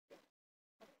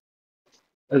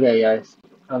Okay, guys.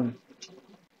 Um,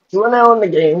 so we're now in the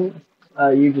game.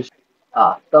 You just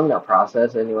thumbnail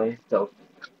process anyway. So,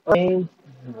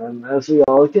 as we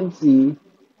all can see,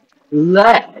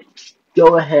 let's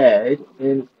go ahead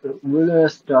and we're gonna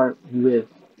start with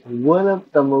one of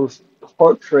the most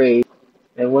portrayed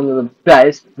and one of the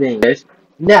best things.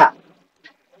 Now,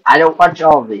 I don't watch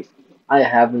all of these. I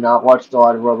have not watched a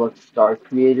lot of Roblox Star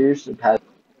creators the past,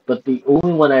 but the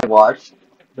only one I watched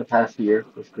the past year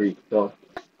was Greek. So,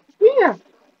 yeah,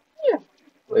 yeah.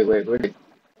 Wait.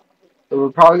 So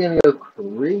we're probably gonna go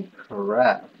Creek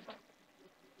Crap.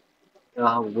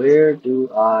 Where do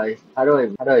I? How do I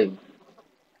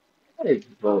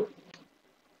vote?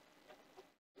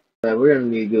 We're gonna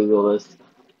need to Google this.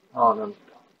 Um,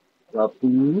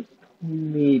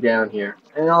 me down here,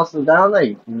 and also down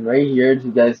like right here, as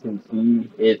you guys can see,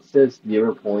 it says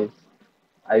 0 points.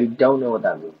 I don't know what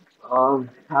that means.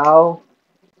 How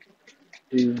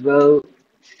to vote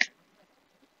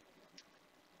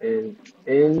in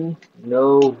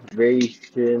Innovation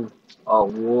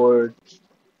Award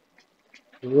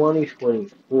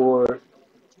 2024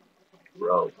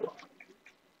 Roblox.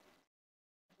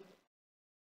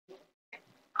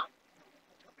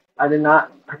 I did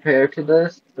not prepare to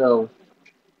this, so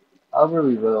I'll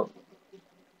really vote.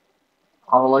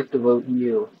 I would like to vote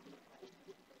you.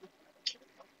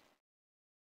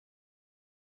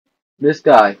 This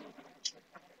guy,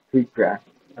 Creepcraft.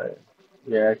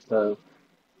 Yeah, so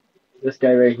this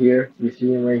guy right here, you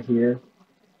see him right here?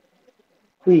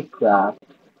 Creepcraft.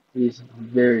 He's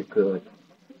very good.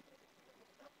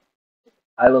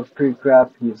 I love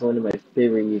Creepcraft. He's one of my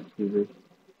favorite YouTubers.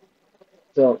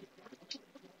 So,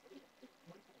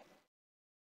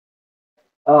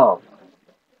 oh,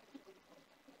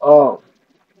 oh,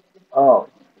 oh,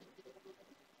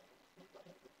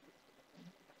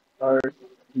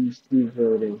 RDC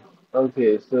voting.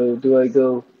 Okay, so do I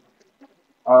go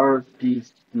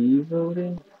RDC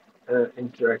voting?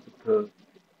 Interactive code.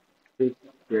 Pick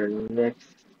your next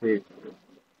favorite.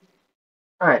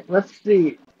 Alright, let's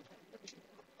see.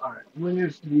 Alright,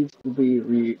 winners needs to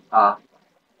be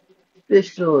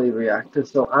officially reactive.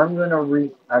 So I'm gonna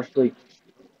actually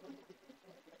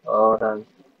hold on.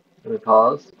 Let me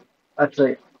pause.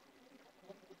 Actually,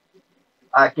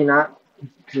 I cannot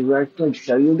directly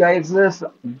show you guys this,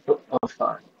 but oh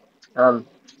fine. Um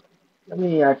Let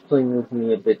me actually move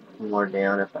me a bit more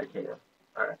down if I can.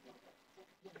 Alright.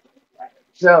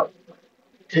 So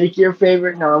take your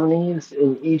favorite nominees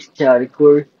in each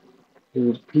category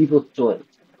and people's choice.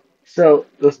 So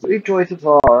the three choices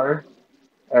are,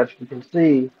 as you can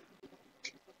see,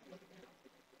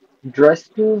 Dress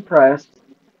to Impress,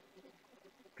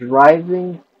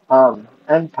 Driving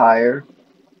Empire,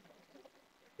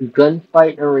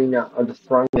 Gunfight Arena, or the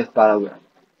Strongest Battleground.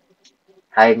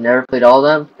 I've never played all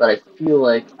of them, but I feel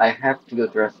like I have to go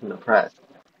Dress to Impress.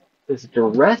 This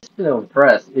Dress to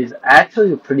Impress is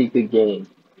actually a pretty good game.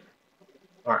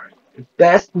 Alright.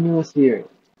 Best new experience.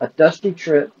 A dusty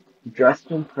trip, Dress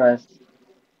to Impress,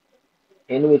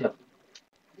 enemy to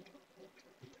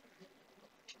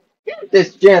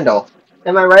this Jandal.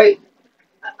 Am I right?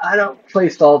 I don't play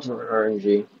Salt or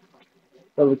RNG,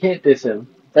 so we can't diss him.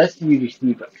 That's the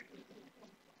UGC book.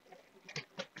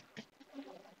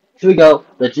 Here we go.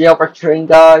 The jailbreak train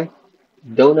guy.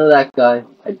 Don't know that guy.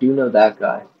 I do know that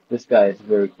guy. This guy is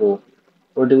very cool.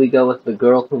 Or do we go with the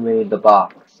girl who made the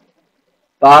box?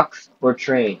 Box or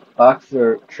train? Box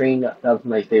or train? That was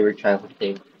my favorite childhood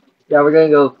game. Yeah, we're gonna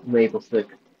go Maple Stick.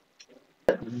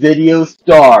 Video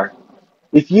star.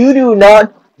 If you do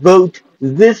not vote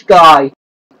this guy,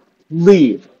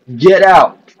 leave. Get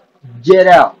out. Get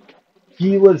out.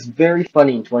 He was very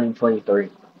funny in 2023.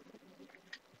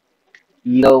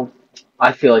 You know,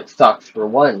 I feel like Stocks for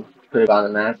One could have gone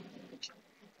on that.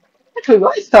 Actually,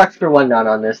 why is Stocks for One not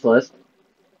on this list?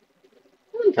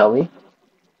 You can tell me.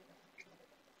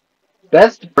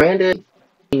 Best branded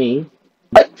beanie.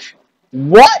 What?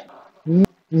 What?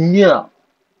 No.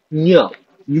 No.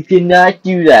 You cannot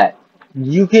do that.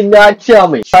 You cannot tell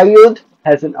me. Child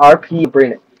has an RP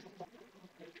brand.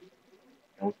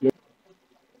 Okay.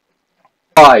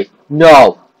 Why?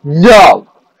 No. No.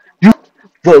 You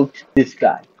vote this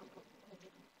guy.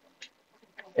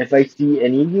 If I see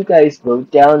any of you guys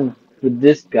vote down for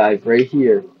this guy right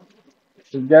here,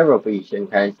 there will be some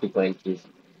consequences.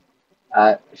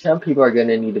 Some people are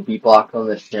gonna need to be blocked on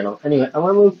this channel. Anyway, I'm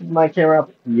gonna move my camera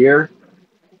up here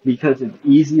because it's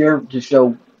easier to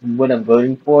show what I'm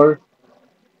voting for.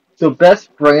 So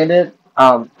best branded,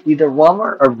 either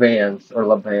Walmart or Vans or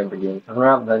Lamborghini. I'm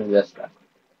not voting this guy.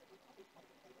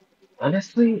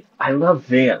 Honestly, I love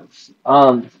Vans.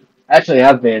 Actually, I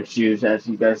have Vans shoes, as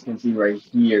you guys can see right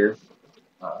here.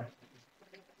 Uh,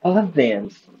 I love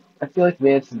Vans. I feel like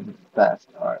Vans is the best.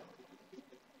 Alright.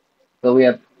 So we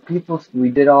have people, we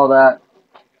did all that.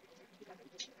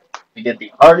 We did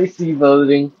the RDC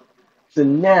voting. So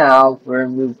now we're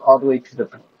going to move all the way to the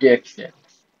predictions.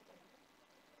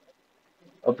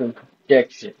 Open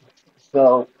predictions.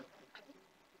 So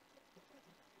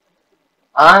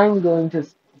I'm going to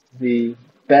see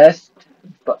best,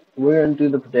 but we're going to do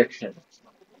the predictions.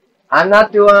 I'm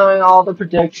not doing all the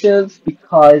predictions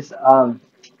because,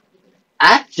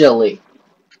 actually,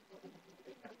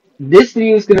 this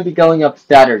video is going to be going up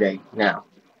Saturday now.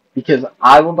 Because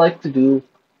I would like to do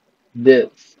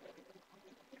this.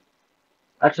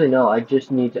 Actually, no, I just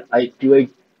need to, do I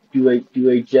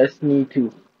just need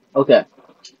to, okay.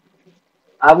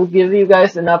 I will give you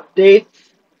guys an update,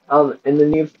 in the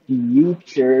near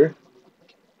future.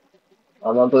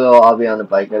 I'll be on the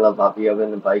bike. I love I'll be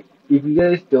on the bike. If you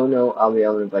guys don't know I'll be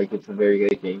on the bike, it's a very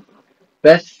good game.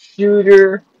 Best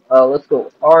shooter, let's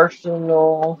go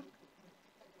Arsenal.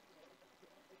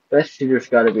 Best shooter's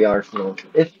gotta be Arsenal.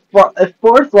 If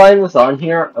Fourth Line was on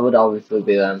here, I would obviously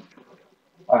be them.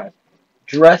 Alright.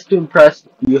 Dress to impress,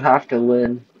 you have to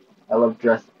win. I love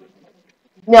dress.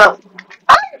 Now,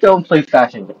 I don't play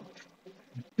fashion games,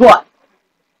 but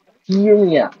hear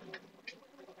me out.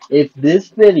 If this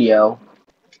video,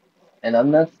 and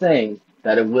I'm not saying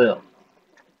that it will,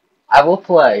 I will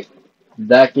play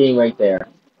that game right there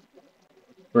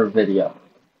for video.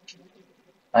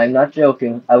 I'm not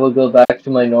joking. I will go back to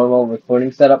my normal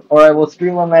recording setup, or I will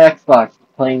stream on my Xbox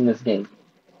playing this game.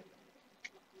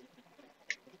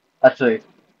 Actually,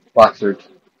 Boxers.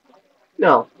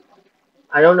 No,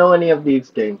 I don't know any of these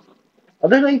games.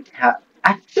 Other than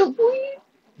actually,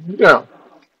 no,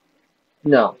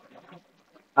 no.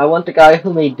 I want the guy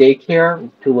who made Daycare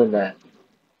to win that.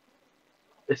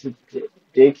 Is it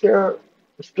Daycare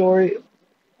story?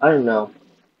 I don't know.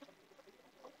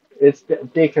 It's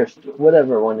Daycare,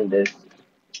 whatever one it is.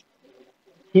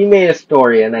 He made a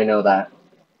story, and I know that.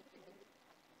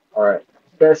 Alright.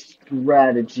 Best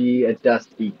strategy, a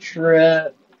dusty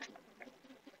trip.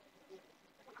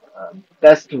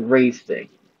 Best racing.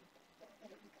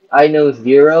 I know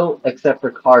zero except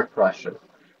for Car Crusher.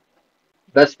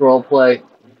 Best roleplay.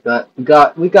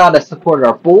 We gotta support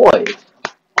our boys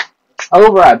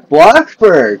over at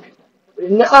Bloxburg.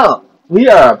 No, we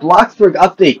are a Bloxburg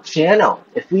update channel.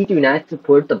 If we do not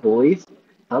support the boys,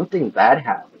 something bad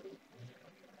happens.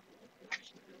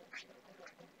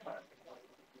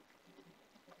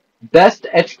 Best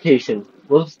education.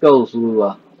 Let's go,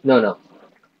 Lula. No.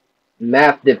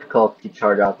 Math difficulty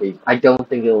chart update. I don't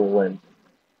think it will win.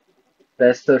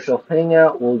 Best social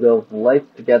hangout. We'll go life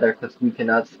together because we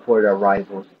cannot support our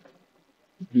rivals.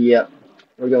 Yep.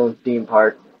 We're going theme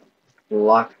park.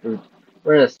 Lock through.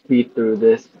 We're gonna speed through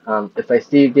this. If I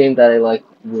see a game that I like,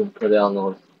 we'll put it on the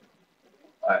list.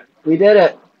 Alright. We did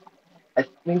it. I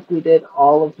think we did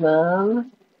all of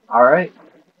them. Alright.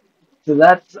 So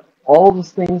that's all the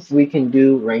things we can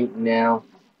do right now.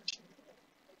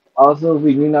 Also, if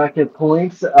we do not get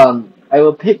points, I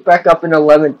will pick back up in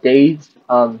 11 days,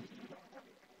 to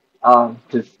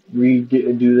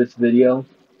redo this video.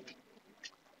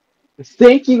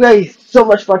 Thank you guys so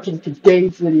much for watching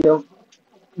today's video.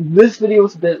 This video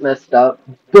was a bit messed up,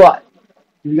 but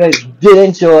if you guys did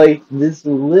enjoy this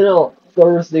little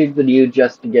Thursday video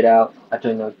just to get out,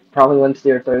 actually no, probably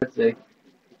Wednesday or Thursday,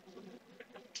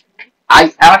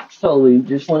 I actually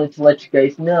just wanted to let you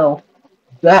guys know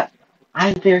that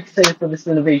I'm very excited for this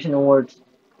Innovation Awards.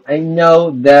 I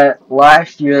know that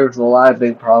last year there was a lot of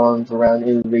big problems around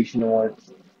Innovation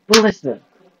Awards, but listen,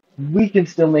 we can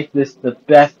still make this the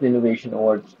best Innovation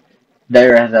Awards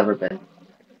there has ever been.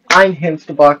 I'm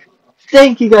Hamsterbuck.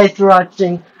 Thank you guys for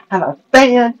watching. Have a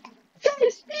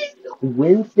fantastic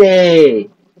Wednesday.